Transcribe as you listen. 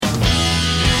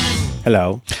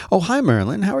Hello. Oh, hi,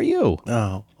 Merlin. How are you?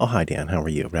 Oh, hi, Dan. How are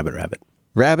you? Rabbit.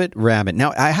 Rabbit.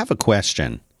 Now, I have a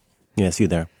question. Yes, you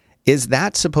there. Is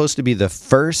that supposed to be the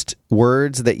first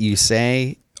words that you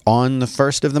say on the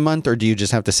first of the month, or do you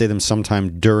just have to say them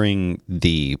sometime during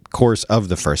the course of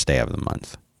the first day of the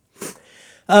month?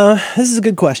 This is a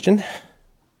good question.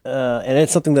 And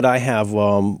it's something that I have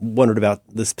wondered about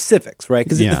the specifics, right?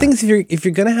 Because the thing is, if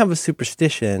you're going to have a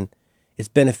superstition, it's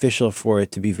beneficial for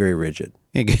it to be very rigid.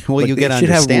 Well, like, you get to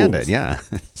understand it, yeah.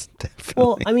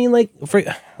 Well, I mean, like,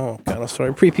 oh, God, I'm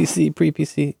sorry.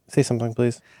 Pre-PC. Say something,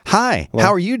 please. Hi, Hello?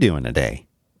 How are you doing today?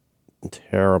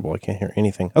 Terrible. I can't hear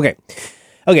anything. Okay.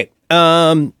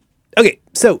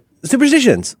 So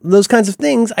superstitions, those kinds of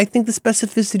things, I think the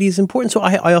specificity is important. So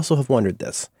I also have wondered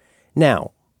this.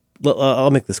 Now,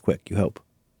 I'll make this quick, you hope.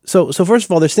 So first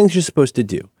of all, there's things you're supposed to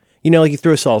do. You know, like you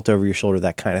throw salt over your shoulder,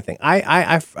 that kind of thing.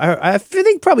 I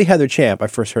think probably Heather Champ, I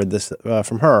first heard this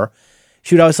from her.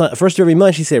 She would always, first of every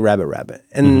month, she'd say rabbit.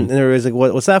 And there was like,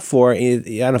 what's that for? I don't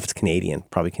know if it's Canadian,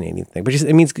 probably Canadian thing. But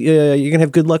it means you're going to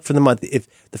have good luck for the month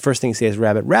if the first thing you say is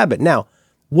rabbit. Now,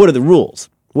 what are the rules?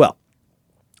 Well,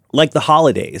 like the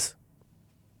holidays,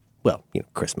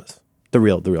 Christmas, the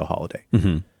real holiday.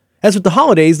 Mm-hmm. As with the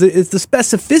holidays, it's the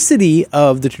specificity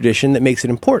of the tradition that makes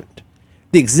it important.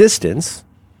 The existence,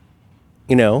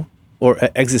 or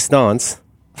existence.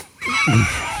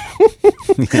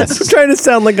 Yes. I'm trying to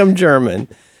sound like I'm German.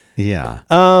 Yeah.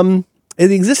 The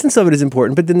existence of it is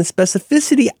important, but then the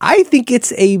specificity, I think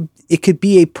it could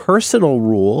be a personal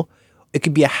rule. It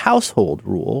could be a household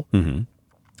rule. Mm-hmm.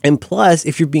 And plus,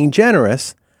 if you're being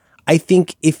generous, I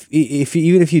think if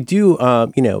you do,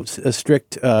 a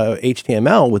strict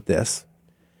HTML with this,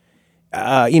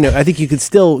 I think you could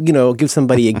still, give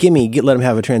somebody a gimme, let them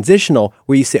have a transitional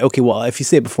where you say, okay, well, if you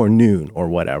say it before noon or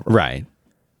whatever. Right.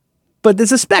 But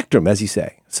there's a spectrum, as you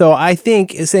say. So I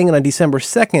think saying it on December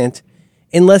 2nd,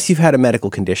 unless you've had a medical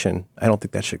condition, I don't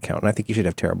think that should count. And I think you should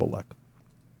have terrible luck.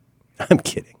 I'm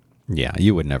kidding. Yeah,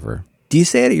 you would never. Do you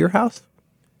say it at your house?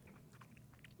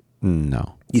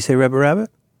 No. You say rabbit?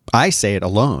 I say it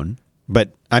alone.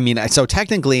 But, I mean, so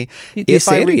technically... You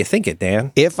say it or you think it,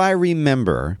 Dan? If I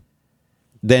remember,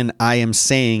 then I am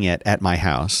saying it at my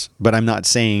house, but I'm not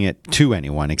saying it to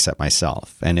anyone except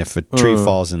myself. And if a tree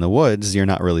falls in the woods, you're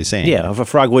not really saying it. Yeah, if a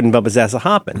frog wouldn't bump his ass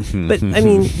a-hopping. But, I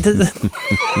mean, is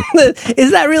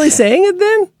that really saying it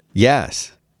then?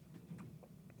 Yes.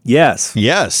 Yes.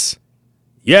 Yes.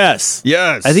 Yes.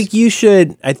 Yes. I think you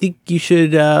should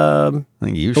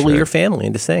bully your family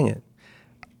into saying it.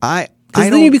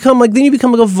 Then you become like a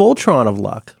Voltron of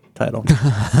luck title.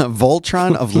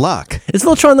 Voltron of luck. Is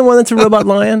Voltron the one that's a robot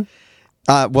lion?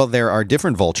 Well, there are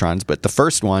different Voltrons, but the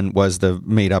first one was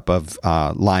made up of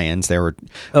lions. There were is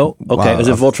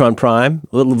it Voltron Prime?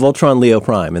 Voltron Leo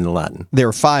Prime in the Latin. There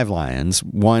were 5 lions.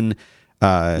 One.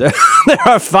 There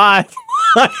are 5.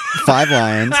 5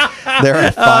 lions. There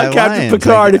are 5 Captain lions.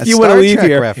 Picard, if you want to leave Trek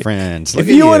here, reference. if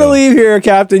you want to leave here,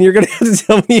 Captain, you're going to have to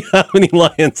tell me how many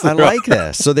lions. I like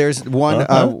this. So there's one.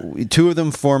 2 of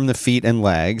them form the feet and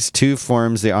legs. 2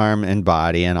 forms the arm and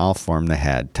body, and all form the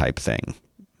head. Type thing.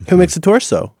 Who makes the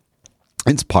torso?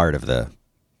 It's part of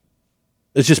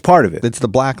It's just part of it. It's the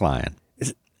black lion.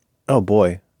 Oh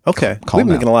boy. Okay. Calm We've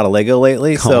been making a lot of Lego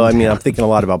lately, I'm thinking a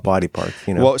lot about body parts.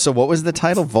 Well, so what was the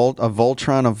title? A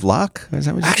Voltron of Luck? Is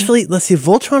that what you Actually, let's see.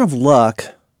 Voltron of Luck.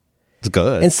 It's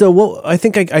good. And so I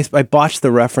think I botched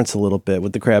the reference a little bit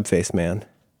with the crab face man.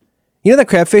 You know that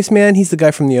crab face man? He's the guy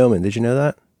from The Omen. Did you know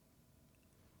that?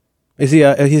 Is he?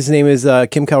 His name is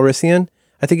Kim Calrissian.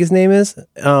 I think his name is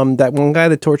that one guy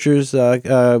that tortures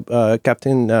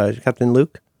Captain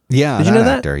Luke. Yeah, did you know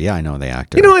that actor? Yeah, I know the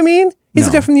actor. You know what I mean? He's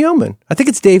the guy from The Omen. I think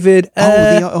it's David.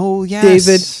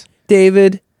 Yes.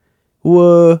 David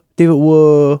Woo. David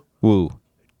Woo.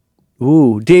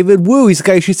 He's the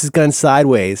guy who shoots his gun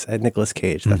sideways at Nicolas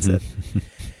Cage. That's it.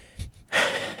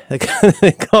 They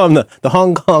call him the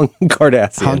Hong Kong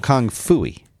Cardassian. Hong Kong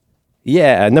Fooey.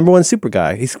 Yeah, #1 super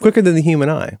guy. He's quicker than the human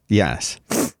eye. Yes.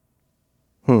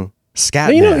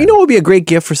 Scat. You know what would be a great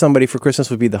gift for somebody for Christmas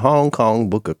would be the Hong Kong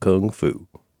Book of Kung Fu.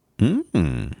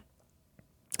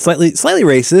 Slightly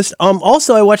racist.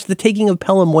 Also, I watched The Taking of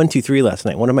Pelham 1, 2, 3 last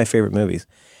night. One of my favorite movies.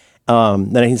 The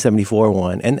 1974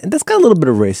 one. And that's got a little bit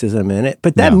of racism in it.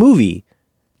 But that movie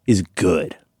is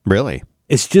good. Really?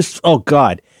 It's just, oh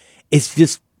God. It's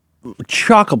just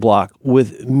chock-a-block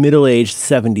with middle-aged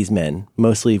 70s men,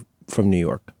 mostly from New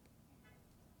York.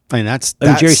 I mean,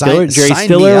 Jerry Stiller. Sign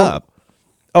me up.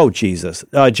 Oh, Jesus.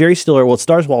 Jerry Stiller. Well, it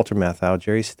stars Walter Matthau,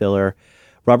 Jerry Stiller,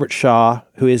 Robert Shaw,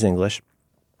 who is English,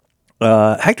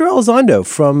 Hector Elizondo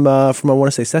from I want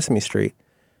to say Sesame Street.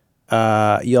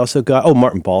 You also got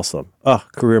Martin Balsam.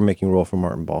 Career-making role for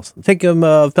Martin Balsam. Take him,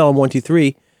 Pelham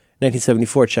 123,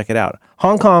 1974. Check it out.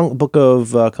 Hong Kong Book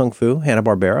of Kung Fu,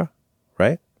 Hanna-Barbera,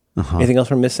 right? Anything else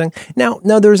we're missing? Now,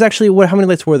 there was actually how many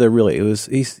lights were there really?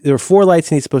 There were 4 lights,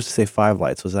 and he's supposed to say 5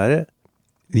 lights. Was that it?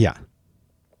 Yeah.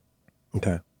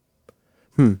 Okay.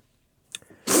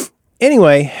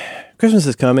 Anyway, Christmas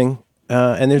is coming,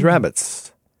 and there's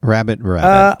rabbits. Rabbit.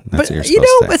 But what you're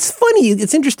it's funny.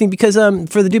 It's interesting because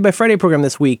for the Dude by Friday program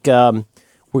this week, we're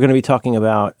going to be talking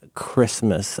about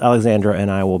Christmas. Alexandra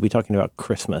and I will be talking about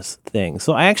Christmas things.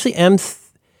 So I actually am.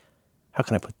 How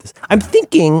can I put this? I'm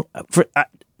thinking for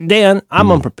Dan.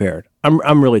 I'm unprepared.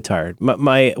 I'm really tired.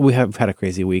 We have had a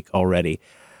crazy week already.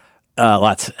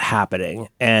 Lots happening,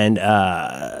 and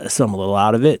so I'm a little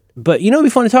out of it. But it'd be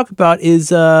fun to talk about is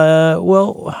how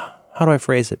do I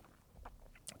phrase it?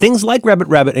 Things like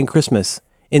Rabbit and Christmas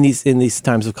in these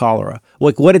times of cholera.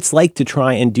 Like what it's like to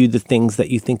try and do the things that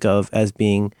you think of as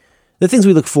being the things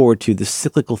we look forward to, the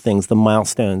cyclical things, the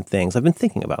milestone things. I've been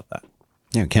thinking about that.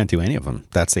 Yeah, can't do any of them.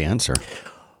 That's the answer.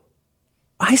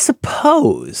 I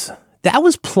suppose that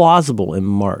was plausible in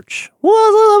March. Well,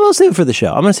 I'll save it for the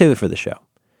show. I'm going to save it for the show.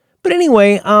 But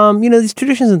anyway, these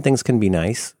traditions and things can be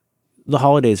nice. The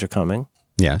holidays are coming.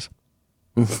 Yes.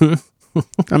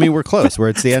 I mean, we're close.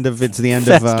 It's the end of faster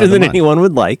the than month. anyone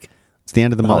would like. It's the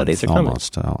end of the month. Holidays are coming.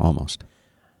 Almost.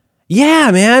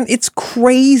 Yeah, man, it's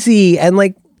crazy, and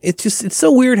it's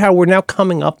so weird how we're now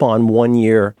coming up on 1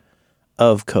 year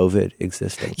of COVID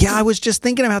existing. Yeah, I was just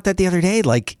thinking about that the other day.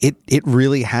 Like it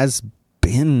really has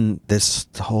been this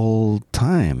whole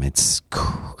time. It's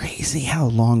crazy how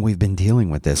long we've been dealing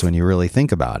with this when you really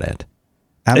think about it.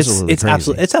 Absolutely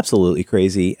crazy. It's absolutely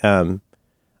crazy. We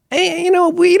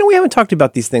haven't talked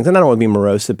about these things, and I don't want to be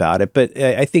morose about it, but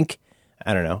I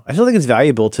don't know. I still think it's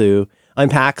valuable to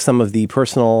unpack some of the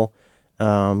personal,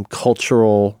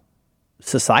 cultural,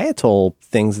 societal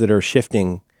things that are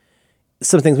shifting.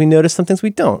 Some things we notice, some things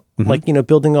we don't. Like,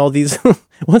 building all these,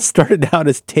 what started out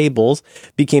as tables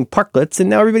became parklets, and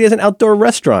now everybody has an outdoor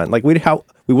restaurant. Like, we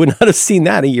would not have seen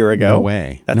that a year ago. No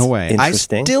way. That's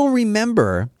interesting. I still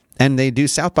remember, and they do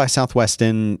South by Southwest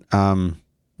in,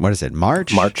 what is it,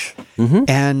 March? March.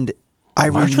 And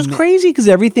March was crazy because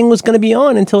everything was going to be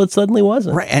on until it suddenly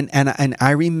wasn't. Right. And I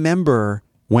remember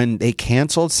when they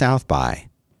canceled South by,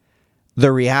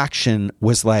 the reaction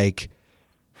was like,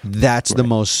 that's the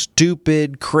most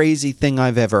stupid, crazy thing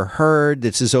I've ever heard.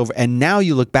 This is over. And now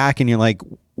you look back and you're like,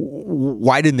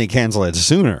 why didn't they cancel it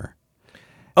sooner?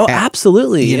 Oh,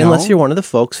 absolutely. Unless you're one of the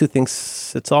folks who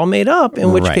thinks it's all made up,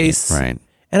 in which case. Right.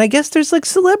 And I guess there's like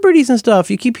celebrities and stuff.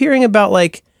 You keep hearing about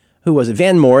who was it?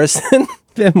 Van Morrison.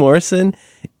 Van Morrison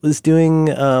was doing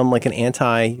like an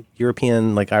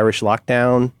anti-European, like Irish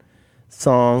lockdown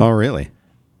song. Oh, really?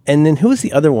 And then who was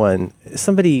the other one?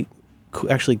 Somebody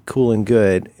actually cool and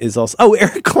good is also... Oh,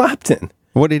 Eric Clapton.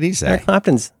 What did he say? Eric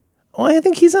Clapton's... Oh, I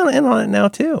think he's in on it now,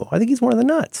 too. I think he's one of the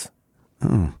nuts.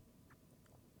 Oh.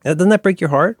 Doesn't that break your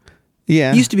heart?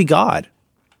 Yeah. He used to be God.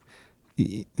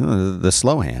 The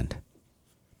slow hand.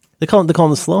 They call him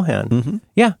the slow hand. Mm-hmm.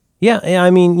 Yeah.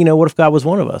 I mean, what if God was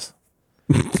one of us?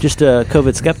 Just a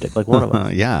COVID skeptic like one of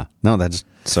us. Yeah. No, that's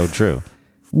so true.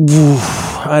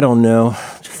 I don't know.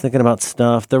 Just thinking about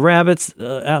stuff. The rabbits.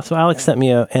 So Alex sent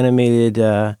me an animated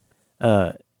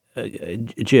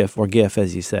GIF or GIF,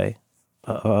 as you say,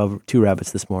 of 2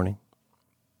 rabbits this morning.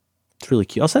 It's really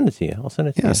cute. I'll send it to you.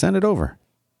 Yeah, send it over.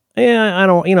 Yeah, I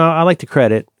don't. I like to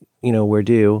credit. Where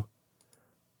due.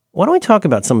 Why don't we talk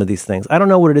about some of these things? I don't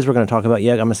know what it is we're going to talk about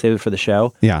yet. I'm going to save it for the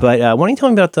show. Yeah. But why don't you tell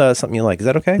me about something you like? Is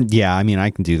that okay? Yeah, I mean, I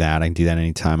can do that. I can do that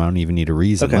anytime. I don't even need a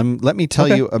reason. Okay. Let me tell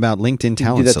you about LinkedIn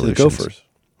Talent do that Solutions. To the Gophers.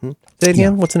 Say it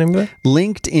again. What's the name of it?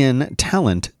 LinkedIn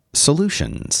Talent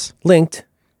Solutions.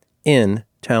 LinkedIn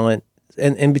Talent.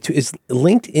 And between, is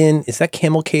LinkedIn, is that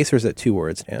camel case or is that 2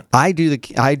 words, Dan? I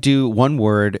do one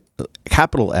word,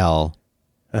 capital L,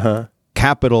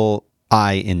 capital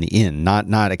I in the in,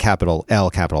 not a capital L,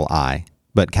 capital I,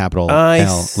 but capital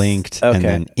L linked, and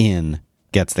then in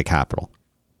gets the capital.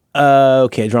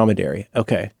 Okay, dromedary.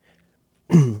 Okay.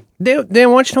 Dan, why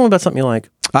don't you tell me about something you like?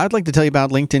 I'd like to tell you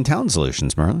about LinkedIn Talent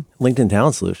Solutions, Merlin. LinkedIn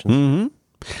Talent Solutions. Mm-hmm.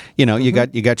 You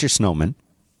got your snowmen,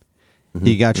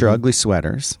 you got your ugly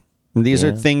sweaters. These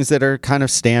are things that are kind of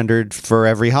standard for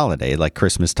every holiday, like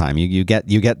Christmas time. You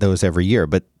get those every year,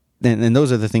 but and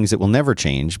those are the things that will never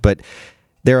change. But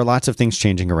there are lots of things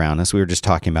changing around us. We were just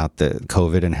talking about the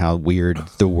COVID and how weird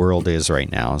the world is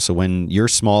right now. So when your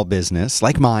small business,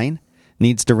 like mine,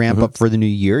 needs to ramp up for the new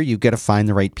year, you've got to find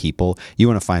the right people. You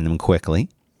want to find them quickly.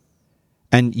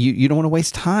 And you don't want to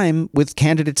waste time with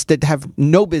candidates that have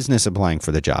no business applying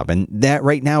for the job. And that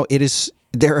right now,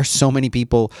 there are so many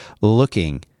people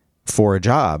looking for a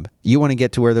job. You want to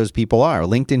get to where those people are.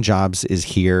 LinkedIn Jobs is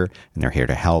here, and they're here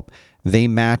to help. They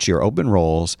match your open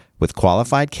roles with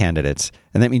qualified candidates,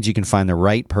 and that means you can find the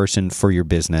right person for your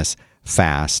business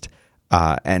fast.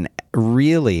 And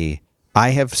really,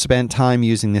 I have spent time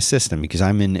using this system because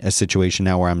I'm in a situation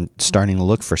now where I'm starting to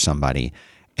look for somebody.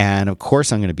 And of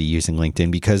course, I'm going to be using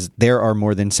LinkedIn because there are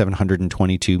more than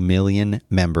 722 million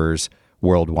members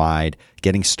worldwide.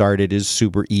 Getting started is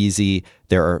super easy.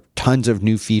 There are tons of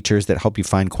new features that help you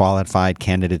find qualified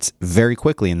candidates very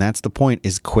quickly. And that's the point,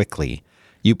 is quickly.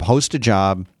 You post a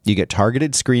job, you get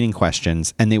targeted screening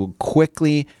questions, and they will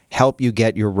quickly help you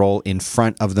get your role in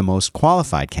front of the most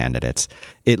qualified candidates.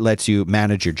 It lets you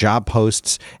manage your job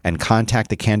posts and contact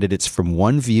the candidates from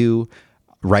one view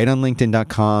right on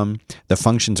LinkedIn.com. The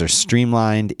functions are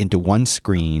streamlined into one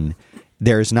screen.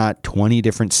 There's not 20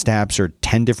 different steps or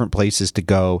 10 different places to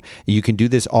go. You can do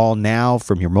this all now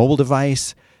from your mobile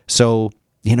device. So,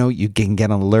 you can get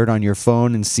an alert on your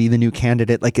phone and see the new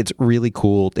candidate. Like, it's really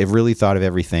cool. They've really thought of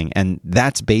everything. And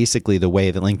that's basically the way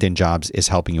that LinkedIn Jobs is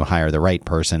helping you hire the right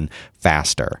person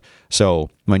faster. So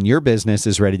when your business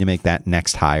is ready to make that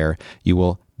next hire, you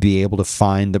will be able to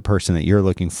find the person that you're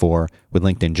looking for with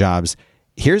LinkedIn Jobs.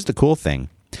 Here's the cool thing.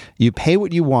 You pay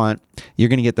what you want. You're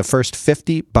going to get the first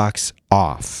 $50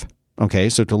 off. Okay,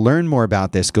 so to learn more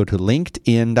about this, go to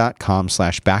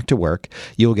linkedin.com/back-to-work.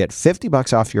 You'll get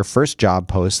 $50 off your first job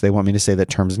post. They want me to say that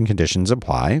terms and conditions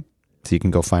apply. So you can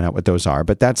go find out what those are.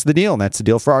 But that's the deal. And that's the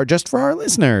deal for our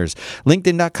listeners.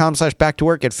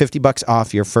 LinkedIn.com/back-to-work. Get $50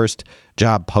 off your first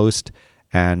job post.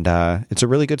 And it's a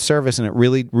really good service, and it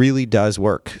really, really does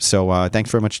work. So thanks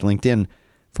very much to LinkedIn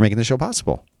for making the show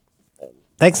possible.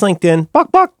 Thanks, LinkedIn.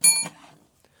 Buck.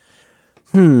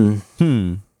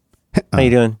 How you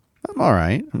doing? I'm all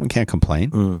right. I can't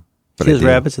complain. See those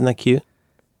rabbits? Isn't that cute?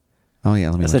 Oh, yeah.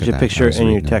 Let me I look sent at you a that. picture in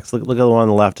your text. Look at the one on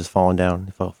the left is falling down.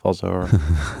 It falls over.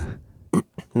 Isn't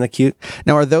that cute?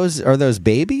 Now, are those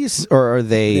babies, or are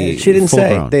they? She didn't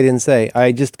say. grown? They didn't say.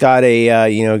 I just got got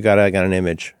an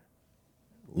image.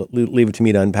 Leave it to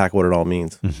me to unpack what it all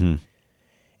means. Mm-hmm.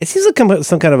 It seems like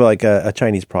some kind of like a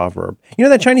Chinese proverb.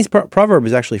 That Chinese proverb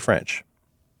is actually French.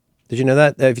 Did you know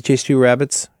that? If you chase two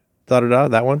rabbits,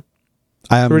 that one?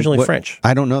 It's originally French.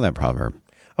 I don't know that proverb.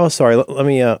 Oh, sorry. Let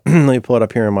me let me pull it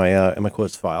up here in my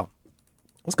quotes file.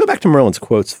 Let's go back to Merlin's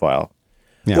quotes file.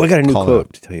 Yeah, I got a new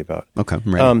quote to tell you about. Okay,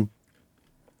 I'm ready.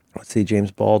 Let's see,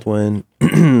 James Baldwin.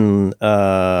 If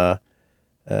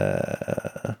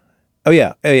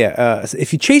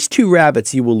you chase two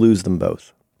rabbits, you will lose them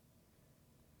both.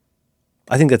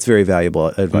 I think that's very valuable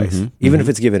advice, even if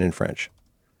it's given in French.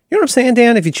 You know what I'm saying,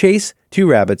 Dan? If you chase two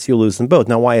rabbits, you'll lose them both.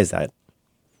 Now, why is that?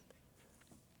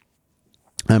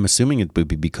 I'm assuming it would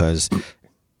be because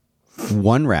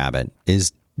one rabbit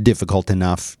is difficult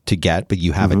enough to get, but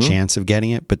you have a chance of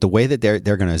getting it. But the way that they're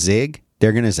going to zig,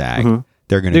 they're going to zag.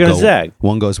 They're going to zag.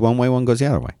 One goes one way, one goes the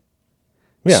other way.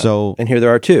 Yeah. So, and here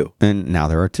there are two. And now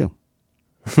there are two.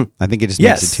 I think it just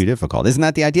makes it too difficult. Isn't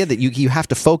that the idea that you have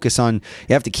to focus on?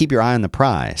 You have to keep your eye on the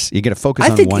prize. You got to focus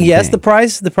on one yes, thing.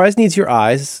 the prize needs your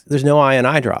eyes. There's no eye in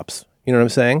eye drops. You know what I'm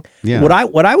saying? Yeah.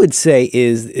 What I would say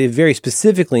is it very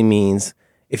specifically means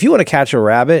if you want to catch a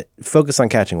rabbit, focus on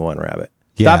catching one rabbit.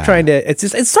 Stop trying to.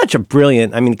 It's such a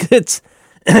brilliant. I mean, it's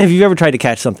if you've ever tried to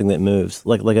catch something that moves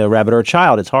like a rabbit or a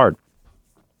child, it's hard.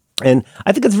 And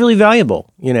I think it's really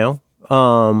valuable.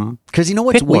 Because you know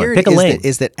what's weird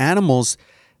is that animals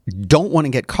don't want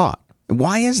to get caught.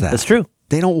 Why is that? That's true.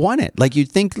 They don't want it. Like,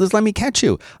 you'd think, let me catch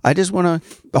you. I just want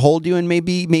to hold you and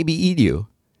maybe eat you.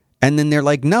 And then they're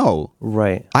like, no.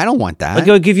 Right. I don't want that. Like,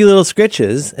 I would give you little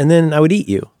scritches and then I would eat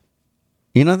you.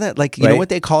 You know that? Like, you know what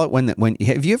they call it when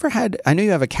have you ever had, I know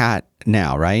you have a cat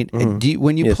now, right? And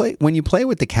when you play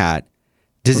with the cat,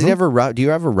 does it ever, do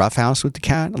you ever roughhouse with the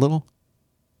cat a little?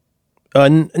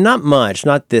 Not much.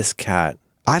 Not this cat.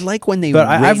 I like when they. But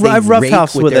I've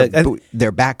roughhoused with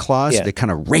their back claws. Yeah. They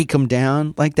kind of rake them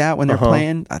down like that when they're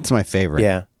playing. That's my favorite.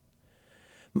 Yeah.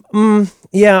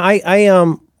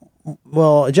 Yeah.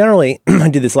 Well, generally, I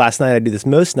did this last night. I do this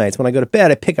most nights. When I go to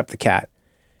bed, I pick up the cat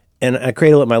and I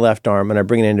cradle it my left arm and I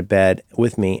bring it into bed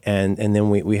with me, and then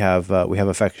we have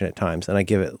affectionate times, and I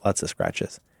give it lots of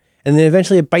scratches, and then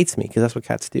eventually it bites me because that's what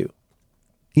cats do.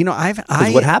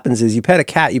 What happens is you pet a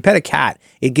cat,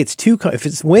 it gets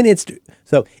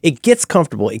it gets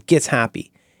comfortable, it gets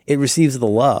happy, it receives the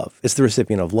love, it's the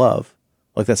recipient of love,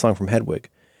 like that song from Hedwig.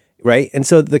 right? And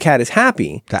so the cat is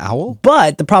happy. The owl?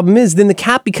 But the problem is then the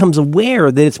cat becomes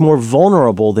aware that it's more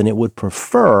vulnerable than it would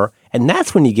prefer, and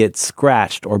that's when you get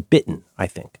scratched or bitten, I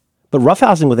think. But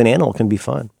roughhousing with an animal can be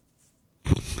fun.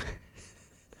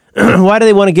 Why do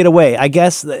they want to get away? I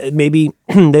guess maybe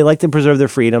they like to preserve their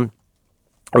freedom,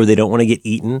 or they don't want to get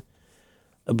eaten.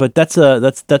 But that's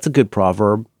a good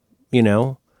proverb, you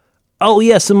know. Oh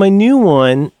yeah, so my new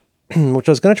one, which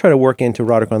I was going to try to work into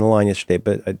Roderick on the Line yesterday,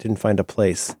 but I didn't find a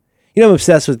place. You know, I'm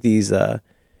obsessed with these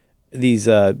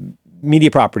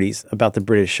media properties about the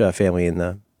British family in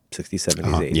the 60s,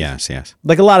 70s, 80s. Yes.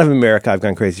 Like a lot of America, I've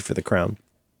gone crazy for the Crown,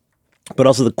 but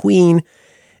also the Queen,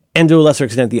 and to a lesser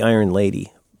extent, the Iron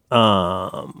Lady.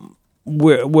 Where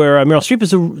Meryl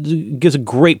Streep gives a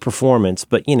great performance,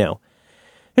 but you know,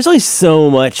 there's only so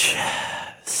much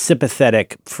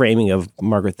sympathetic framing of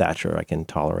Margaret Thatcher I can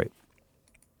tolerate.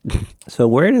 So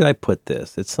where did I put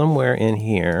this? It's somewhere in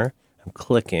here. I'm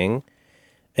clicking,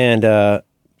 and so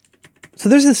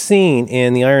there's this scene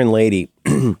in The Iron Lady.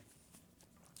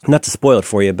 Not to spoil it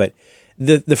for you, but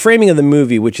the framing of the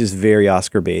movie, which is very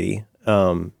Oscar baity,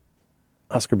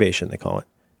 Oscar Bation they call it.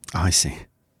 Oh, I see.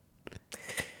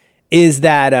 Is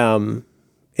that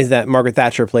Margaret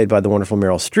Thatcher, played by the wonderful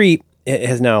Meryl Streep,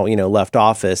 has now, you know, left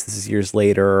office. This is years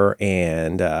later,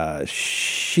 and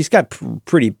she's got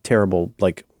pretty terrible,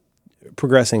 like,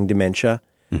 progressing dementia.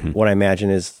 Mm-hmm. What I imagine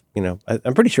is, you know,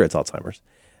 I'm pretty sure it's Alzheimer's.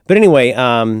 But anyway,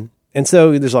 and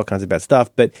so there's all kinds of bad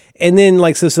stuff. And then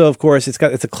like so of course it's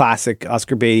a classic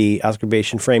Oscar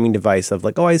Bation framing device of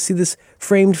like, oh, I see this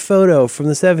framed photo from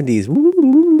the 70s.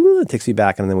 It takes me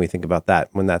back, and then we think about that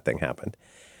when that thing happened.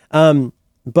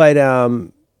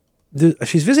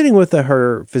 She's visiting with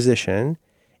her physician,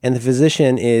 and the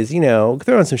physician is, you know,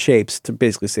 throwing some shapes to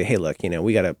basically say, hey, look, you know,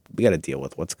 we gotta deal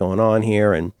with what's going on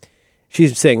here. And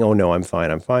she's saying, oh no, I'm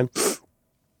fine.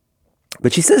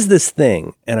 But she says this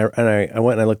thing, and I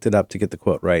went and I looked it up to get the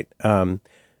quote right.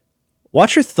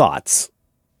 Watch your thoughts.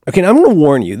 Okay, now I'm going to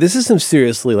warn you. This is some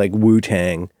seriously like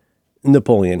Wu-Tang,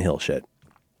 Napoleon Hill shit.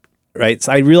 Right?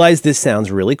 So I realize this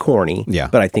sounds really corny,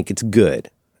 but I think it's good.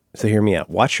 So hear me out.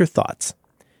 Watch your thoughts,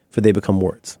 for they become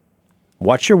words.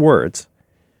 Watch your words,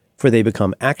 for they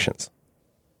become actions.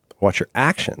 Watch your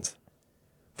actions,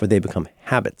 for they become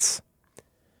habits.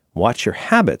 Watch your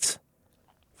habits,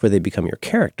 for they become your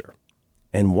character.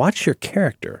 And watch your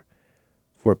character,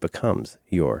 for it becomes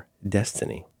your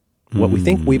destiny. What we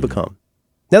think we become.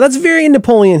 Now that's very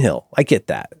Napoleon Hill. I get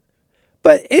that.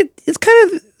 But it's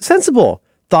kind of sensible.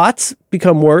 Thoughts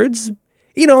become words.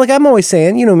 You know, like I'm always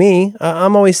saying, you know me,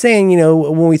 I'm always saying, you know,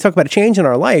 when we talk about a change in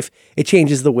our life, it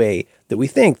changes the way that we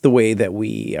think, the way that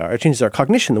it changes our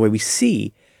cognition, the way we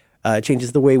see, it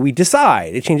changes the way we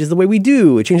decide, it changes the way we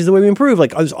do, it changes the way we improve.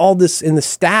 Like there's all this in the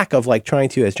stack of like trying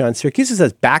to, as John Syracuse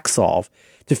says, back solve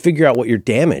to figure out what your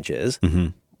damage is. Mm-hmm.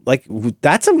 Like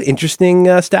that's an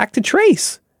interesting stack to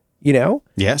trace, you know?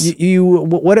 Yes.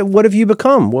 What have you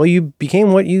become? Well, you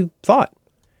became what you thought.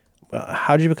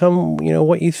 How did you become, you know,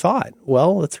 what you thought?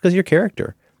 Well, it's because of your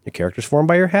character. Your character is formed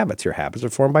by your habits. Your habits are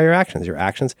formed by your actions. Your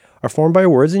actions are formed by your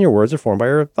words, and your words are formed by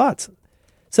your thoughts.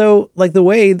 So, like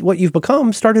what you've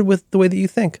become started with the way that you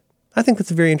think. I think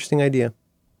that's a very interesting idea. Do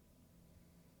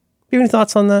you have any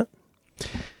thoughts on that?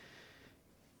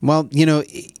 Well, you know,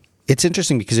 it's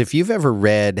interesting because if you've ever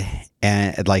read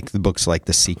like the books like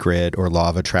The Secret or Law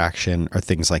of Attraction or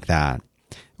things like that,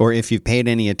 or if you've paid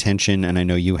any attention, and I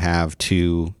know you have,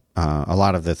 to a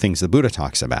lot of the things the Buddha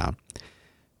talks about,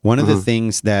 one of the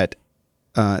things that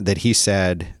he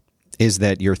said is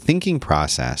that your thinking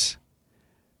process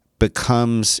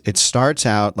it starts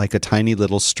out like a tiny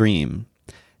little stream,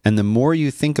 and the more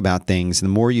you think about things, the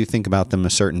more you think about them a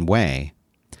certain way,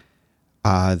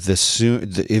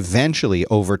 eventually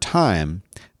over time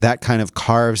that kind of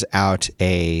carves out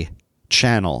a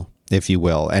channel, if you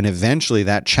will, and eventually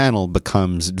that channel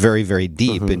becomes very, very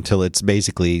deep until it's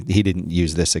basically, he didn't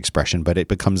use this expression, but it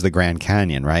becomes the Grand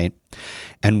Canyon, right?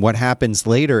 And what happens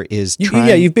later is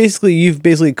you've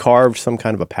basically carved some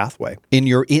kind of a pathway.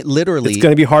 Literally, it's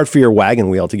going to be hard for your wagon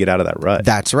wheel to get out of that rut.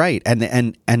 That's right,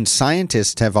 and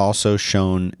scientists have also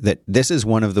shown that this is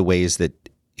one of the ways that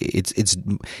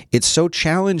it's so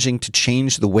challenging to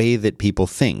change the way that people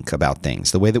think about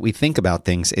things. The way that we think about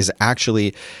things is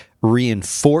actually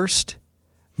reinforced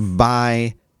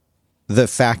by the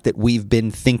fact that we've been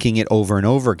thinking it over and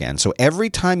over again. So every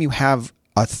time you have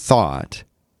a thought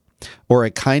or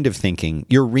a kind of thinking,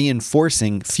 you're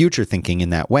reinforcing future thinking in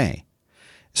that way.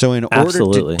 So in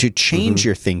order to change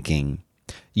your thinking,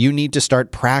 you need to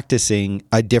start practicing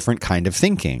a different kind of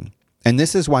thinking. And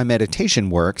this is why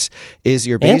meditation works, is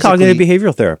you're basically... And cognitive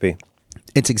behavioral therapy.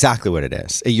 It's exactly what it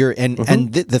is.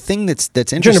 And the thing that's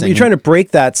interesting. You're trying to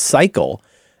break that cycle.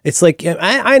 It's like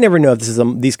I never know if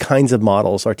these kinds of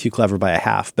models are too clever by a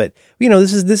half, but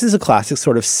this is a classic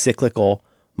sort of cyclical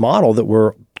model that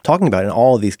we're talking about in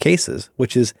all of these cases,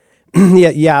 which is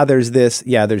there's this,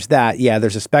 there's that,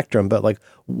 there's a spectrum, but like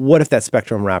what if that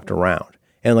spectrum wrapped around?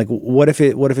 And like what if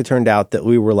it turned out that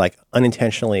we were like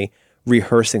unintentionally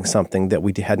rehearsing something that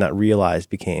we had not realized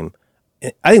became.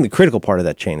 I think the critical part of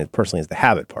that chain, personally, is the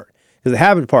habit part, because the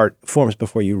habit part forms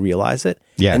before you realize it.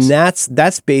 Yes. And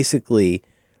that's basically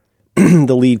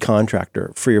the lead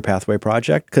contractor for your pathway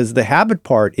project, because the habit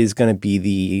part is going to be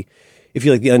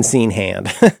the unseen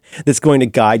hand that's going to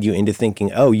guide you into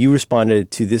thinking, oh, you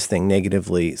responded to this thing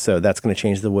negatively, so that's going to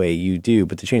change the way you do.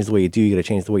 But to change the way you do, you got to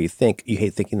change the way you think. You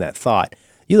hate thinking that thought.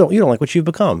 You don't like what you've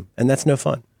become, and that's no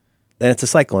fun. And it's a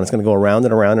cycle, and it's going to go around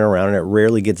and around and around, and it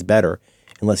rarely gets better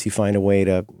unless you find a way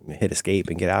to hit escape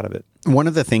and get out of it. One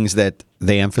of the things that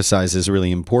they emphasize is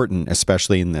really important,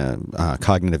 especially in the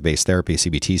cognitive-based therapy,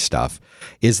 CBT stuff,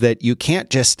 is that you can't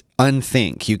just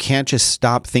unthink. You can't just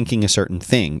stop thinking a certain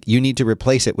thing. You need to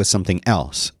replace it with something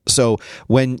else. So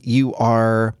when you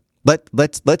are,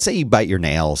 let's say you bite your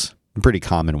nails, a pretty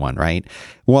common one, right?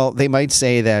 Well, they might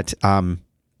say that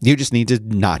you just need to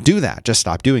not do that. Just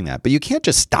stop doing that. But you can't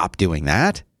just stop doing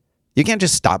that. You can't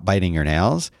just stop biting your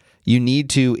nails. You need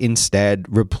to instead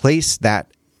replace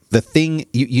that,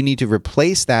 you need to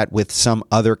replace that with some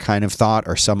other kind of thought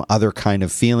or some other kind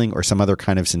of feeling or some other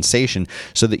kind of sensation,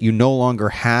 so that you no longer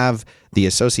have the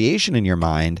association in your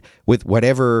mind with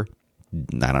whatever,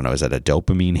 I don't know, is that a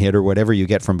dopamine hit or whatever you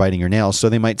get from biting your nails? So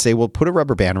they might say, well, put a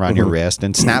rubber band around your wrist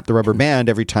and snap the rubber band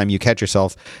every time you catch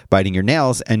yourself biting your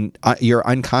nails, and your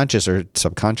unconscious or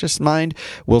subconscious mind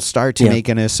will start to make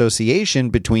an association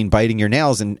between biting your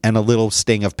nails and a little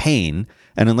sting of pain.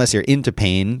 And unless you're into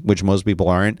pain, which most people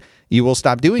aren't, you will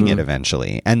stop doing it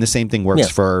eventually. And the same thing works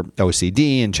for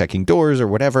OCD and checking doors or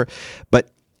whatever. But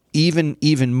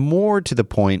even more to the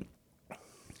point,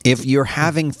 if you're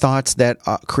having thoughts that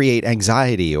create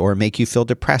anxiety or make you feel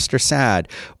depressed or sad,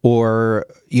 or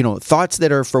thoughts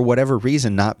that are for whatever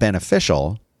reason not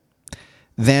beneficial,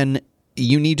 then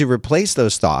you need to replace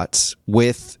those thoughts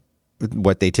with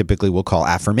what they typically will call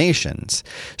affirmations.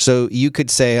 So you could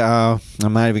say, "Oh,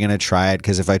 I'm not even going to try it,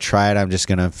 because if I try it, I'm just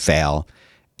going to fail."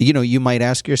 You might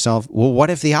ask yourself, "Well, what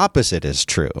if the opposite is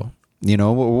true?"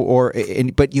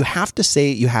 But you have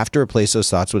to replace those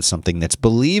thoughts with something that's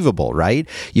believable, right?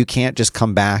 You can't just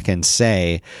come back and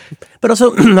say. But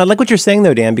also, I like what you're saying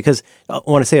though, Dan, because I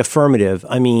want to say affirmative.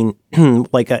 I mean,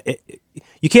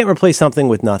 you can't replace something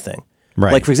with nothing.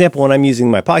 Right. Like, for example, when I'm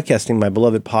using my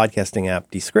beloved podcasting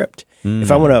app, Descript,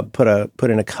 if I want to put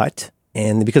in a cut,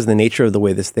 and because of the nature of the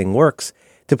way this thing works,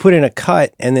 to put in a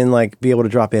cut and then like be able to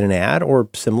drop in an ad or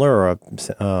similar,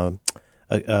 or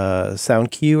a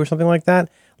sound cue or something like that.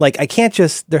 Like I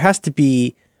have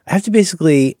to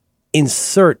basically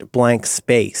insert blank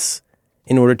space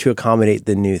in order to accommodate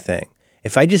the new thing.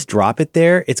 If I just drop it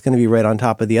there, it's going to be right on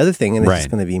top of the other thing, and it's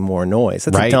just going to be more noise.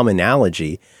 That's a dumb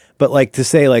analogy. But like to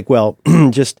say like, well,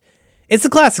 it's the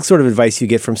classic sort of advice you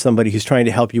get from somebody who's trying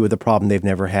to help you with a problem they've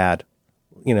never had,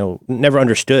 never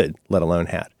understood, let alone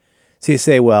had. So you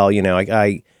say, well,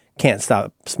 I can't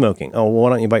stop smoking. Oh, well, why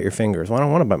don't you bite your fingers? Well, I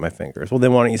don't want to bite my fingers. Well,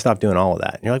 then why don't you stop doing all of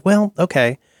that? And you're like, well,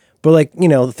 okay. But like,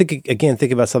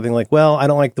 think about something like, well, I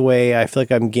don't like the way I feel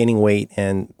like I'm gaining weight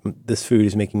and this food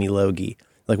is making me logy.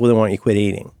 Like, well, then why don't you quit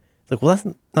eating? It's like, well,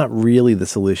 that's not really the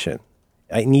solution.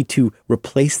 I need to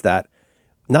replace that,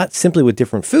 not simply with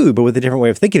different food, but with a different way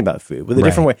of thinking about food, with a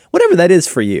different way, whatever that is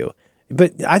for you.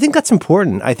 But I think that's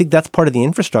important. I think that's part of the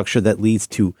infrastructure that leads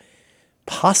to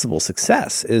possible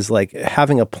success, is like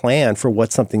having a plan for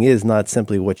what something is, not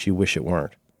simply what you wish it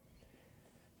weren't.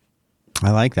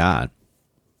 I like that.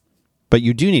 But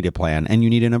you do need a plan, and you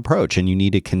need an approach, and you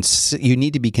need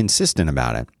to be consistent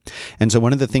about it. And so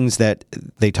one of the things that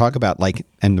they talk about,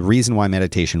 and the reason why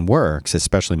meditation works,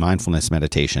 especially mindfulness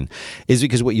meditation, is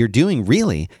because what you're doing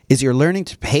really is you're learning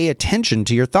to pay attention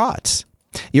to your thoughts.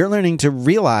 You're learning to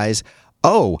realize,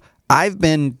 oh, I've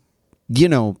been,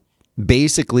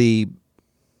 basically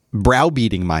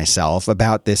browbeating myself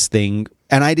about this thing,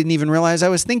 and I didn't even realize I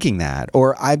was thinking that.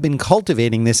 Or I've been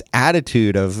cultivating this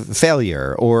attitude of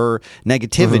failure or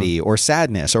negativity or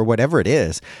sadness or whatever it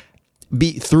is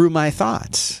through my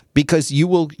thoughts. Because you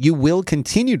will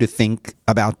continue to think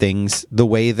about things the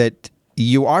way that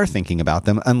you are thinking about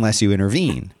them unless you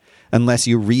intervene, unless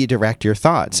you redirect your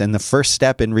thoughts. And the first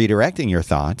step in redirecting your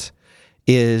thoughts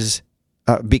is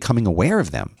becoming aware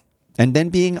of them. And then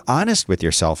being honest with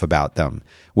yourself about them.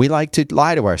 We like to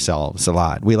lie to ourselves a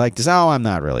lot. We like to say, oh, I'm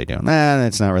not really doing that.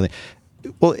 It's not really.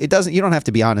 Well, it doesn't. You don't have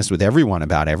to be honest with everyone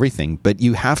about everything, but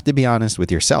you have to be honest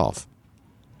with yourself.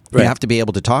 Right. You have to be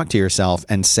able to talk to yourself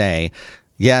and say,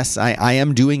 yes, I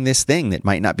am doing this thing that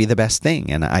might not be the best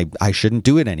thing, and I shouldn't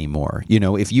do it anymore. You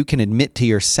know, if you can admit to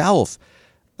yourself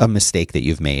a mistake that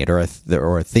you've made or a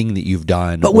thing that you've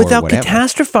done, but without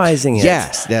catastrophizing it.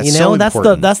 Yes, that's so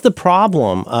important. That's the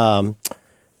problem.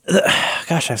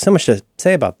 Gosh, I have so much to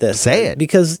say about this. Say it.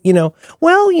 Because,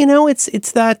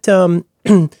 it's that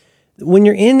when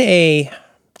you're in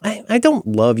I don't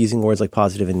love using words like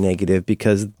positive and negative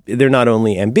because they're not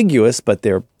only ambiguous, but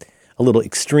they're a little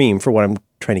extreme for what I'm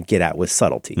trying to get at with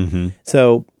subtlety. Mm-hmm.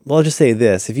 So I'll just say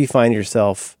this. If you find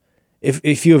yourself,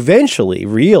 if you eventually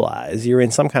realize you're in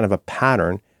some kind of a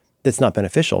pattern that's not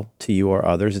beneficial to you or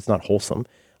others, it's not wholesome,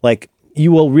 like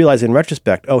you will realize in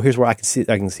retrospect, oh, here's where I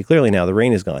can see clearly now, the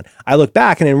rain is gone. I look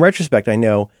back and in retrospect, I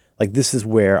know like this is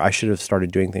where I should have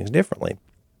started doing things differently.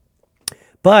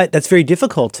 But that's very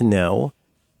difficult to know.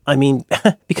 I mean,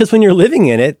 because when you're living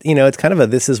in it, it's kind of a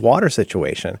this is water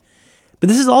situation. But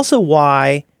this is also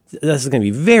why, this is going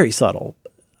to be very subtle.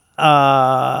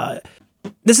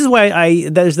 This is why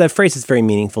there's that phrase that's very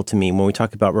meaningful to me when we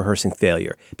talk about rehearsing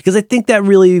failure. Because I think that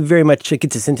really very much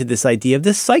gets us into this idea of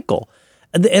this cycle.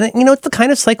 And it's the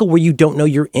kind of cycle where you don't know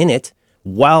you're in it.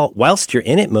 Whilst you're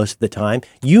in it most of the time,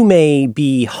 you may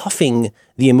be huffing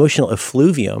the emotional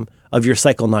effluvium of your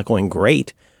cycle not going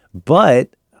great. But,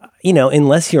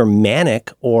 unless you're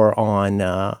manic or on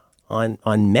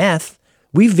meth,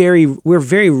 we're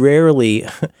very rarely,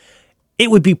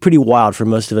 it would be pretty wild for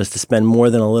most of us to spend more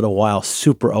than a little while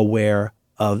super aware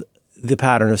of the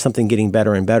pattern of something getting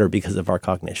better and better because of our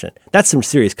cognition. That's some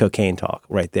serious cocaine talk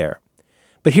right there.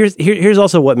 But here's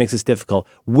also what makes this difficult,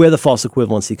 where the false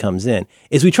equivalency comes in,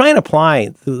 is we try and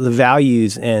apply the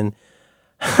values and,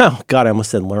 oh God, I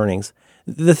almost said learnings,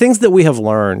 the things that we have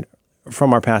learned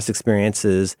from our past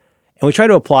experiences, and we try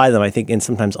to apply them, I think, in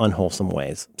sometimes unwholesome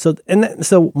ways. So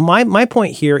my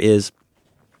point here is,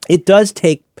 it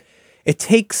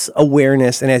takes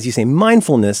awareness and, as you say,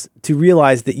 mindfulness to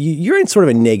realize that you're in sort of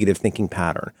a negative thinking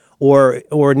pattern or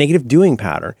negative doing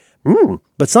pattern.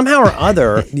 But somehow or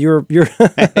other, your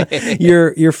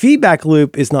feedback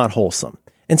loop is not wholesome,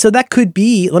 and so that could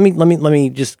be. Let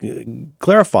me just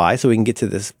clarify so we can get to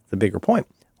the bigger point.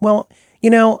 Well,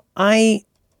 why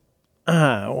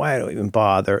do I even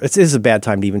bother? This is a bad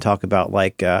time to even talk about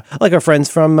like our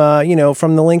friends from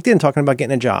from the LinkedIn talking about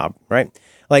getting a job, right?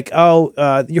 Like,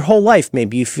 your whole life,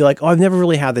 maybe you feel like, I've never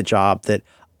really had the job that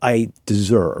I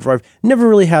deserve. Or I've never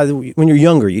really had, when you're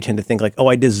younger, you tend to think like,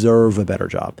 I deserve a better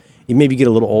job. You maybe get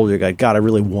a little older, you're like, God, I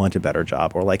really want a better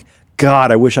job. Or like,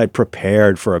 God, I wish I'd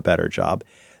prepared for a better job.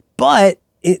 But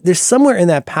there's somewhere in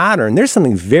that pattern, there's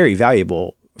something very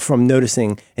valuable from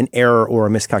noticing an error or a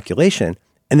miscalculation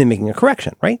and then making a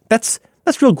correction, right? That's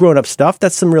real grown-up stuff.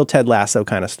 That's some real Ted Lasso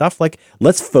kind of stuff. Like,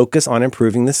 let's focus on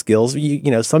improving the skills.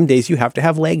 Some days you have to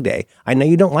have leg day. I know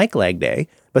you don't like leg day,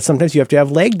 but sometimes you have to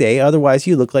have leg day. Otherwise,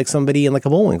 you look like somebody in like a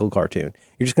Bullwinkle cartoon.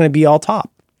 You're just going to be all top.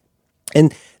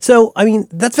 And so, I mean,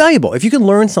 that's valuable. If you can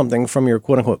learn something from your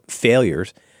quote-unquote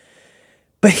failures.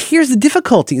 But here's the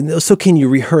difficulty. So can you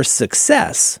rehearse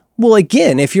success? Well,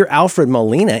 again, if you're Alfred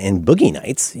Molina in Boogie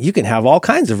Nights, you can have all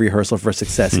kinds of rehearsal for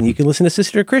success, and you can listen to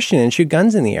Sister Christian and shoot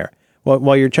guns in the air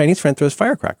while your Chinese friend throws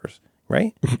firecrackers,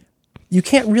 right? You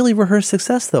can't really rehearse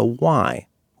success, though. Why?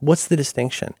 What's the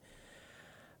distinction?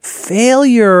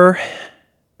 Failure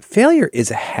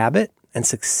is a habit, and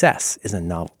success is a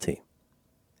novelty.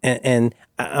 And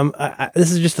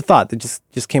this is just a thought that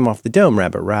just came off the dome,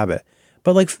 rabbit.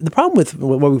 But like the problem with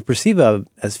what we perceive of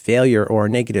as failure or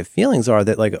negative feelings are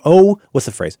that like, what's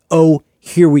the phrase?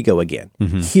 Here we go again.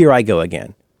 Mm-hmm. Here I go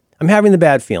again. I'm having the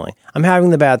bad feeling. I'm having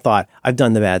the bad thought. I've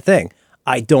done the bad thing.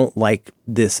 I don't like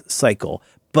this cycle.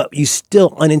 But you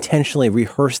still unintentionally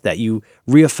rehearse that. You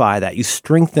reify that. You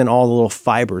strengthen all the little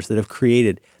fibers that have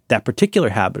created that particular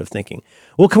habit of thinking.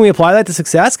 Well, can we apply that to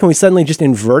success? Can we suddenly just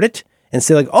invert it and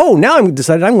say like, now I'm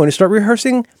decided I'm going to start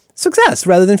rehearsing success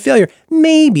rather than failure?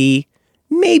 Maybe,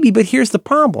 but here's the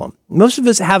problem. Most of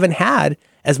us haven't had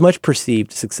as much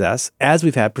perceived success as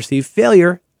we've had perceived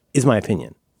failure, is my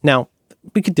opinion. Now,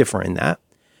 we could differ in that,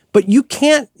 but you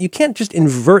can't just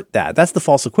invert that. That's the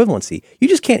false equivalency. You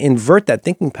just can't invert that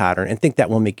thinking pattern and think that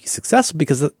will make you successful,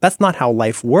 because that's not how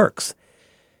life works.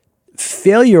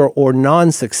 Failure or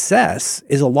non-success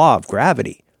is a law of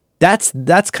gravity. That's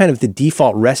kind of the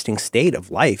default resting state of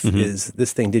life, is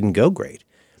this thing didn't go great.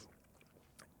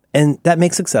 And that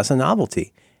makes success a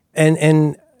novelty.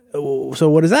 And so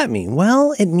what does that mean?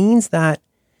 Well, it means that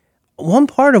one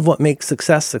part of what makes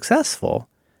success successful,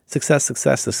 success.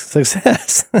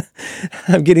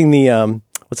 I'm getting the,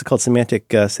 what's it called?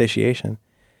 Semantic satiation.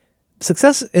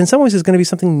 Success in some ways is going to be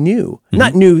something new,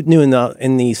 not new in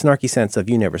the snarky sense of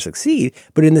you never succeed,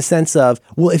 but in the sense of,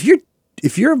 well, if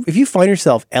you find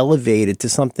yourself elevated to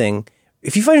something,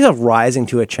 if you find yourself rising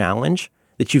to a challenge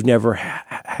that you've never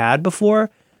had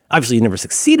before, obviously you never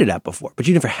succeeded at before, but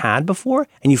you never had before,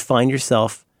 and you find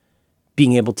yourself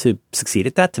being able to succeed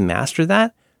at that, to master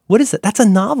that, what is it? That's a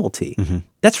novelty.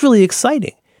 That's really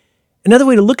exciting. Another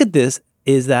way to look at this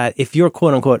is that if your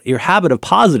quote unquote, your habit of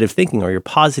positive thinking or your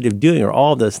positive doing or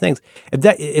all of those things, if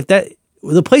that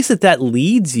the place that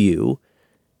leads you,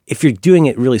 if you're doing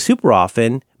it really super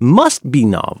often, must be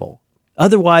novel.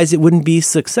 Otherwise, it wouldn't be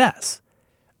success.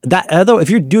 Although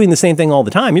if you're doing the same thing all the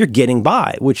time, you're getting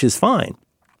by, which is fine.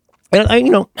 And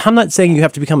I'm not saying you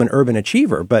have to become an urban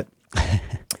achiever, but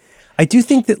I do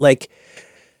think that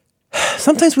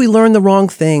sometimes we learn the wrong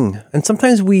thing, and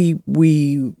sometimes we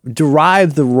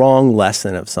derive the wrong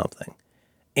lesson of something.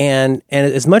 And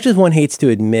as much as one hates to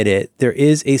admit it, there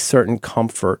is a certain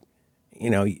comfort,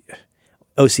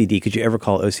 OCD. Could you ever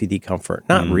call OCD comfort?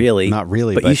 Not really. Not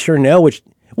really. But you sure know what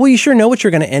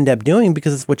you're going to end up doing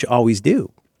because it's what you always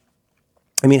do.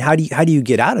 I mean, how do you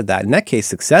get out of that? In that case,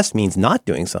 success means not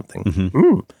doing something,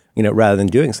 rather than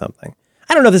doing something.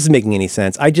 I don't know if this is making any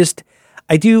sense. I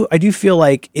do feel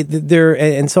like there,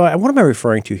 and so what am I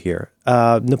referring to here?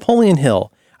 Napoleon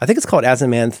Hill. I think it's called As a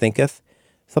Man Thinketh,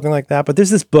 something like that. But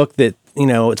there's this book that,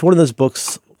 it's one of those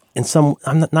books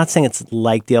I'm not saying it's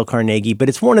like Dale Carnegie, but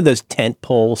it's one of those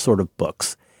tentpole sort of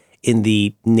books in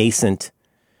the nascent,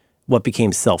 what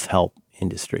became self-help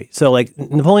industry. So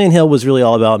Napoleon Hill was really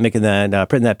all about making that,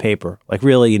 printing that paper,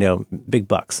 really, big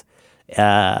bucks.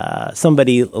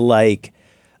 Somebody like,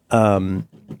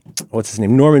 what's his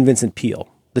name? Norman Vincent Peale,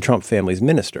 the Trump family's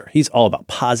minister. He's all about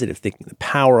positive thinking, the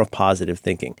power of positive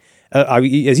thinking.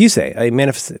 As you say, a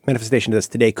manifestation of this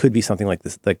today could be something like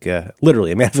this,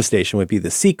 literally a manifestation would be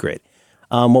The Secret.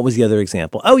 What was the other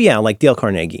example? Oh yeah, like Dale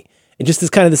Carnegie. And just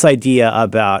this idea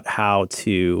about how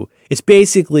it's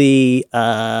basically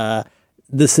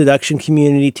the seduction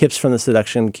community, tips from the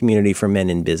seduction community for men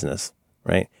in business,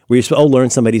 right? Where you're supposed to learn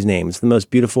somebody's name. It's the most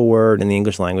beautiful word in the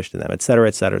English language to them, et cetera,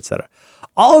 et cetera, et cetera.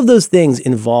 All of those things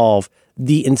involve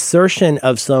the insertion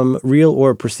of some real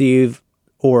or perceived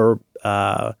or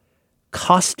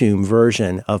costume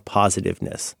version of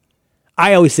positiveness.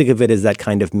 I always think of it as that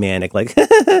kind of manic,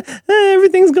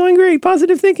 everything's going great,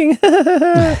 positive thinking.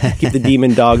 Keep the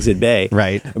demon dogs at bay.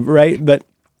 Right. But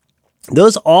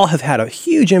those all have had a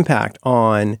huge impact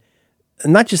on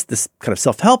not just this kind of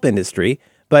self-help industry,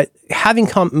 but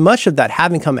much of that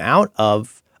having come out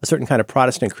of a certain kind of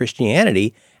Protestant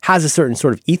Christianity has a certain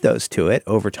sort of ethos to it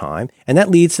over time. And that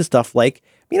leads to stuff like,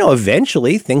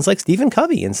 eventually things like Stephen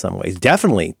Covey in some ways.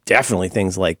 Definitely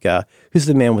things like, who's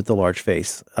the man with the large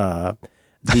face? Tony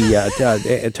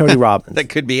Robbins. That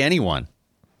could be anyone.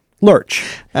 Lurch.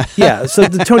 Yeah. So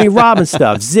the Tony Robbins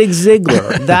stuff, Zig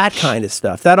Ziglar, that kind of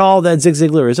stuff. That Zig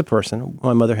Ziglar is a person.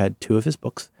 My mother had 2 of his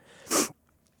books.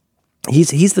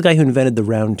 He's the guy who invented the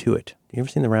round to it. You ever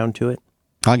seen the round to it?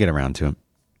 I'll get around to him.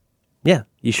 Yeah,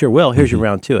 you sure will. Here's your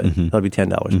round to it. That'll be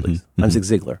 $10, please. I'm Zig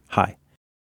Ziglar. Hi.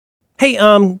 Hey,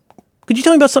 could you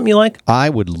tell me about something you like? I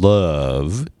would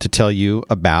love to tell you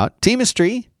about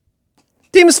Teamistry.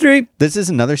 Teamistry. This is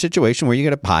another situation where you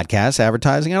get a podcast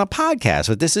advertising on a podcast,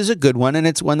 but this is a good one, and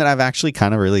it's one that I've actually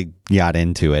kind of really got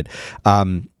into it.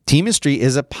 Teamistry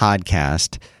is a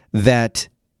podcast that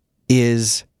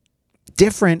is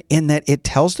different in that it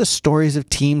tells the stories of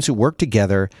teams who work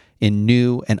together in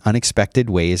new and unexpected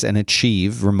ways and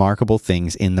achieve remarkable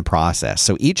things in the process.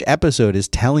 So each episode is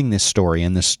telling this story,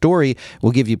 and the story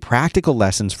will give you practical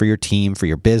lessons for your team, for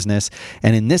your business.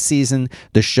 And in this season,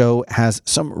 the show has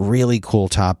some really cool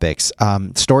topics,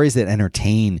 stories that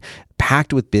entertain,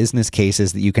 packed with business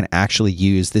cases that you can actually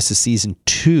use. This is season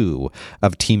 2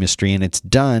 of Teamistry, and it's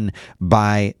done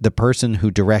by the person who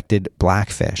directed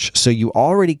Blackfish. So you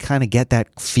already kind of get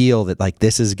that feel that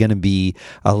this is going to be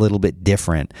a little bit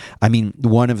different. I mean,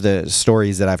 one of the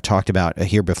stories that I've talked about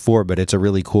here before, but it's a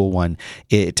really cool one.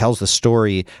 It tells the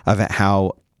story of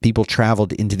how people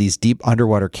traveled into these deep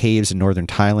underwater caves in northern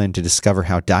Thailand to discover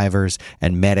how divers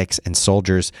and medics and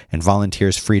soldiers and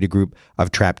volunteers freed a group of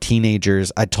trapped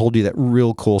teenagers. I told you that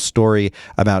real cool story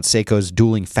about Seiko's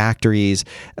dueling factories.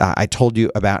 I told you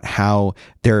about how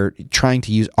they're trying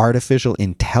to use artificial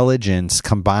intelligence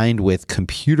combined with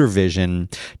computer vision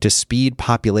to speed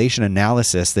population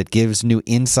analysis that gives new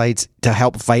insights to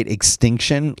help fight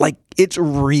extinction. It's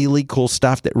really cool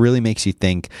stuff that really makes you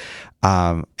think.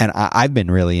 And I've been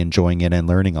really enjoying it and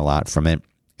learning a lot from it.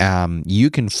 you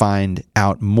can find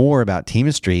out more about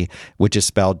Teamistry, which is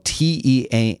spelled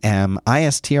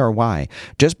TEAMISTRY,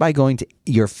 just by going to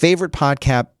your favorite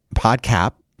podcast.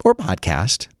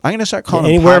 I'm going to start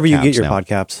calling them wherever you get your now.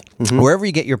 podcasts. Wherever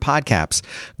you get your podcasts,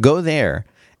 go there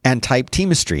and type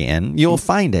Teamistry in. You'll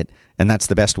find it. And that's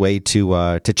the best way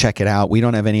to check it out. We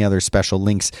don't have any other special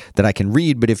links that I can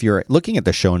read, but if you're looking at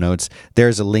the show notes,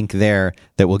 there's a link there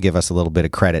that will give us a little bit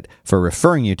of credit for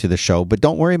referring you to the show. But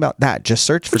don't worry about that. Just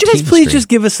search for Teamistry. Would you guys please just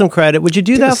give us some credit? Would you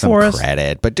do that for us?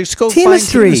 Credit, but just go find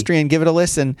Teamistry and give it a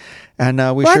listen. And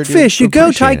we Blackfish, sure do. You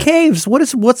go, Ty Caves.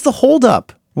 What's the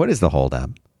holdup? What is the holdup?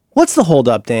 What's the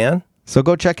holdup, Dan? So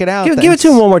go check it out. Give it to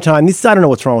him one more time. I don't know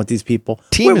what's wrong with these people.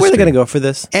 Where are they going to go for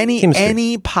this?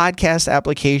 Any podcast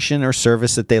application or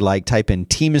service that they like, type in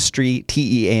Teamistry,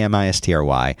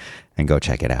 TEAMISTRY, and go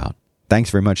check it out. Thanks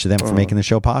very much to them for making the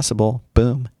show possible.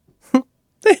 Boom.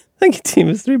 Thank you,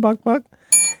 Teamistry, Buck Buck.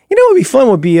 You know what would be fun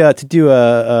would be to do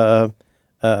an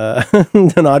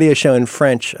audio show in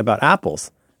French about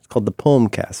apples. It's called the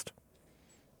Poemcast.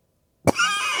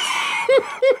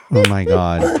 Oh my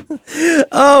God.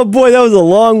 Oh boy, that was a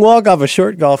long walk off a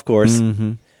short golf course.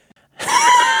 Mm-hmm.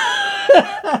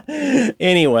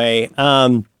 Anyway,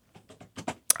 I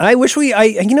wish we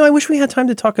had time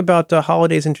to talk about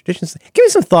holidays and traditions. Give me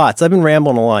some thoughts. I've been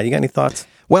rambling a lot. You got any thoughts?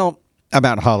 Well,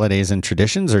 about holidays and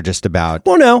traditions, or just about?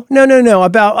 Well, no.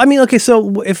 Okay,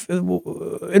 so if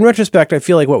in retrospect, I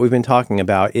feel like what we've been talking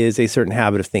about is a certain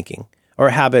habit of thinking, or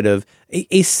a habit of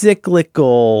a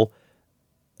cyclical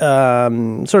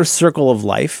sort of circle of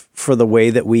life for the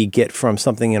way that we get from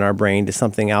something in our brain to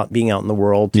something being out in the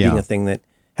world, to being a thing that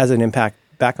has an impact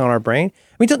back on our brain.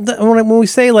 I mean, when we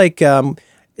say like,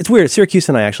 it's weird. Syracuse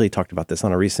and I actually talked about this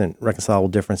on a recent Reconcilable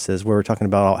Differences, where we're talking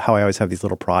about how I always have these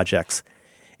little projects.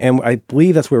 And I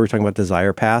believe that's where we're talking about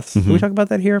desire paths. Did we talk about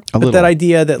that here? That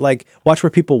idea that like, watch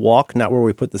where people walk, not where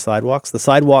we put the sidewalks. The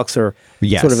sidewalks are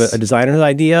sort of a designer's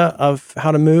idea of how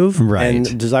to move. Right.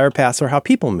 And desire paths are how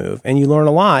people move. And you learn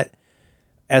a lot,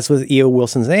 as with E.O.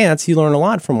 Wilson's ants, you learn a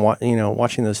lot from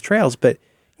watching those trails. But,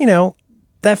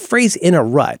 that phrase "in a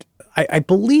rut," I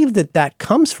believe that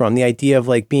comes from the idea of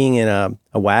like being in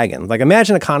a wagon. Like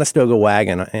imagine a Conestoga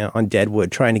wagon on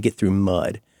Deadwood trying to get through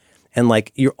mud. And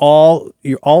like your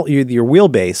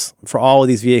wheelbase for all of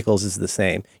these vehicles is the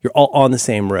same. You're all on the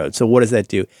same road. So what does that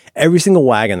do? Every single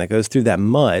wagon that goes through that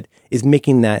mud is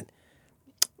making that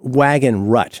wagon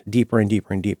rut deeper and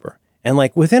deeper and deeper. And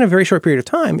like within a very short period of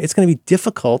time, it's going to be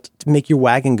difficult to make your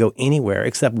wagon go anywhere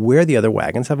except where the other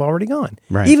wagons have already gone.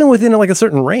 Right. Even within like a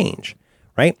certain range,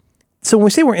 right? So when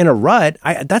we say we're in a rut,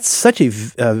 that's such a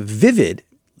vivid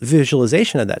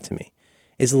visualization of that to me.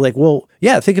 Is like, well,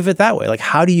 yeah, think of it that way. Like,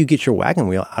 how do you get your wagon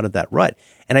wheel out of that rut?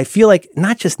 And I feel like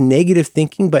not just negative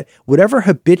thinking, but whatever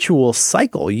habitual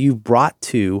cycle you brought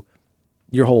to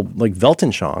your whole like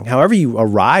Weltanschauung, however you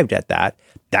arrived at that,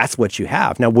 that's what you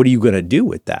have. Now, what are you going to do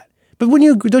with that? But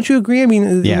don't you agree? I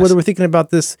mean, whether we're thinking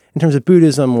about this in terms of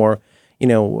Buddhism or,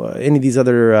 any of these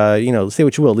other, say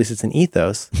what you will, at least it's an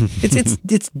ethos.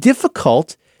 It's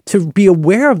difficult to be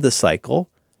aware of the cycle,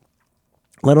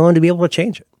 let alone to be able to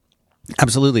change it.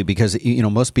 Absolutely, because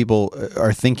most people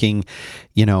are thinking,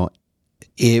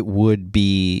 it would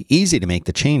be easy to make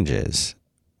the changes.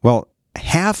 Well,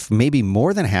 maybe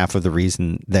more than half of the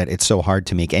reason that it's so hard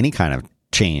to make any kind of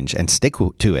change and stick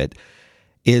to it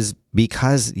is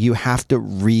because you have to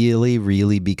really,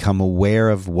 really become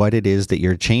aware of what it is that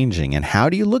you're changing. And how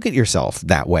do you look at yourself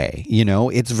that way?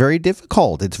 It's very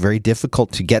difficult. It's very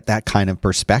difficult to get that kind of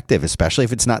perspective, especially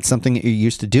if it's not something that you're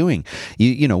used to doing.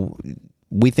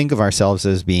 We think of ourselves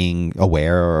as being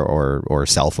aware or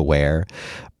self-aware,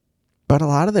 but a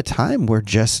lot of the time we're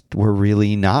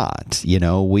really not.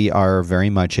 We are very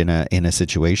much in a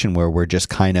situation where we're just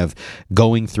kind of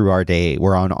going through our day.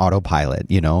 We're on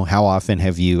autopilot. How often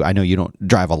have you? I know you don't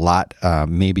drive a lot.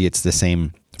 Maybe it's the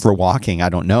same for walking. I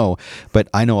don't know, but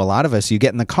I know a lot of us. You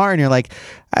get in the car and you're like,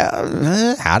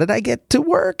 how did I get to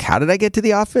work? How did I get to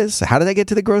the office? How did I get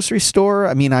to the grocery store?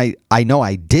 I mean, I know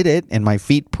I did it and my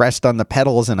feet pressed on the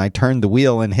pedals and I turned the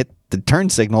wheel and hit the turn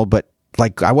signal, but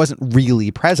like I wasn't really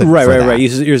present. Right.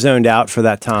 You're zoned out for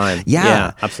that time.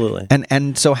 Yeah, absolutely.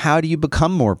 And so how do you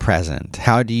become more present?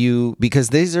 Because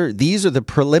these are the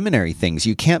preliminary things.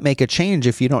 You can't make a change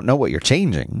if you don't know what you're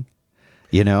changing.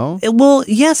 Well,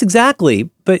 yes, exactly.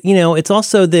 But, it's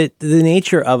also that the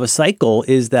nature of a cycle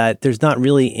is that there's not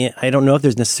really, I don't know if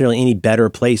there's necessarily any better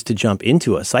place to jump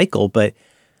into a cycle, but,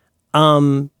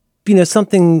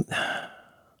 something, I'm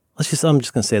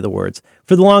just going to say the words.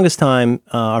 For the longest time,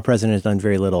 our president has done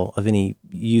very little of any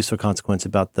use or consequence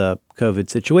about the COVID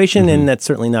situation, and that's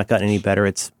certainly not gotten any better.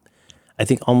 It's I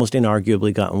think almost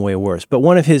inarguably gotten way worse. But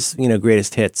one of his,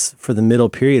 greatest hits for the middle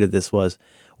period of this was,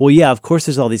 well, yeah, of course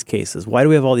there's all these cases. Why do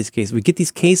we have all these cases? We get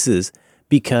these cases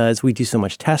because we do so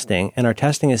much testing, and our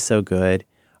testing is so good.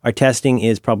 Our testing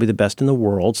is probably the best in the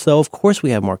world. So of course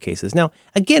we have more cases. Now,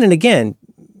 again and again,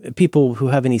 people who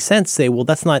have any sense say, well,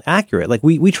 that's not accurate. Like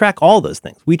we track all those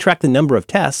things. We track the number of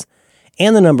tests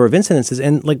and the number of incidences.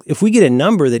 And like, if we get a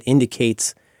number that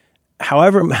indicates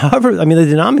however, I mean, the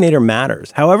denominator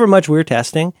matters. However much we're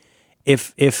testing,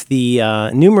 if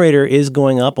the numerator is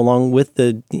going up along with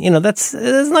the, that's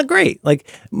not great.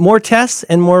 Like more tests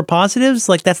and more positives,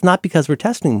 like that's not because we're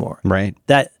testing more. Right.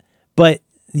 But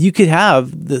you could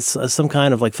have this some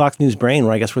kind of like Fox News brain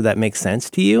where that makes sense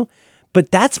to you. But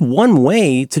that's one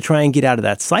way to try and get out of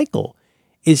that cycle,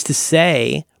 is to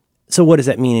say, so what does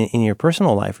that mean in your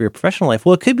personal life or your professional life?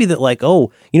 Well, it could be that like, the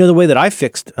way that I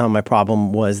fixed my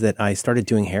problem was that I started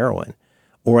doing heroin,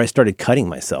 or I started cutting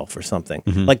myself or something.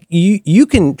 Mm-hmm. Like you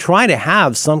can try to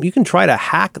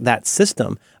hack that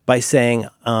system by saying,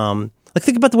 like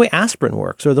think about the way aspirin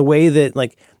works, or the way that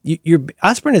like your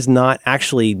aspirin is not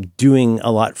actually doing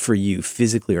a lot for you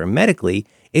physically or medically.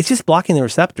 It's just blocking the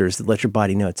receptors that let your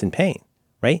body know it's in pain,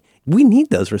 right? We need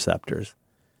those receptors.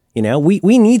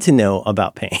 We need to know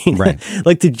about pain. Right.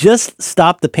 Like to just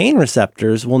stop the pain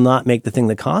receptors will not make the thing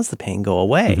that caused the pain go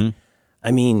away. Mm-hmm.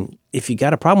 I mean, if you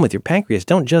got a problem with your pancreas,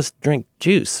 don't just drink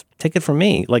juice. Take it from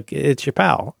me. Like it's your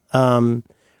pal.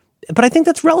 But I think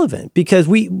that's relevant because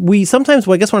we sometimes,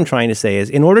 I guess what I'm trying to say is,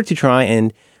 in order to try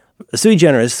and sui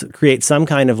generis create some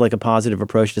kind of like a positive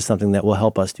approach to something that will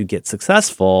help us to get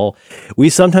successful, we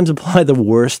sometimes apply the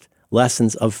worst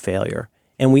lessons of failure.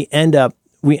 And we end up,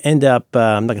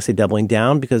 I'm not going to say doubling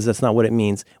down because that's not what it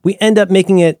means. We end up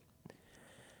making it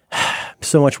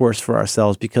so much worse for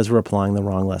ourselves because we're applying the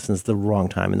wrong lessons the wrong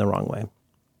time in the wrong way.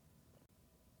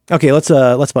 Okay, let's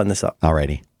button this up.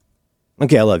 Alrighty.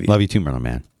 Okay, I love you. Love you too, Merlin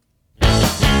Man.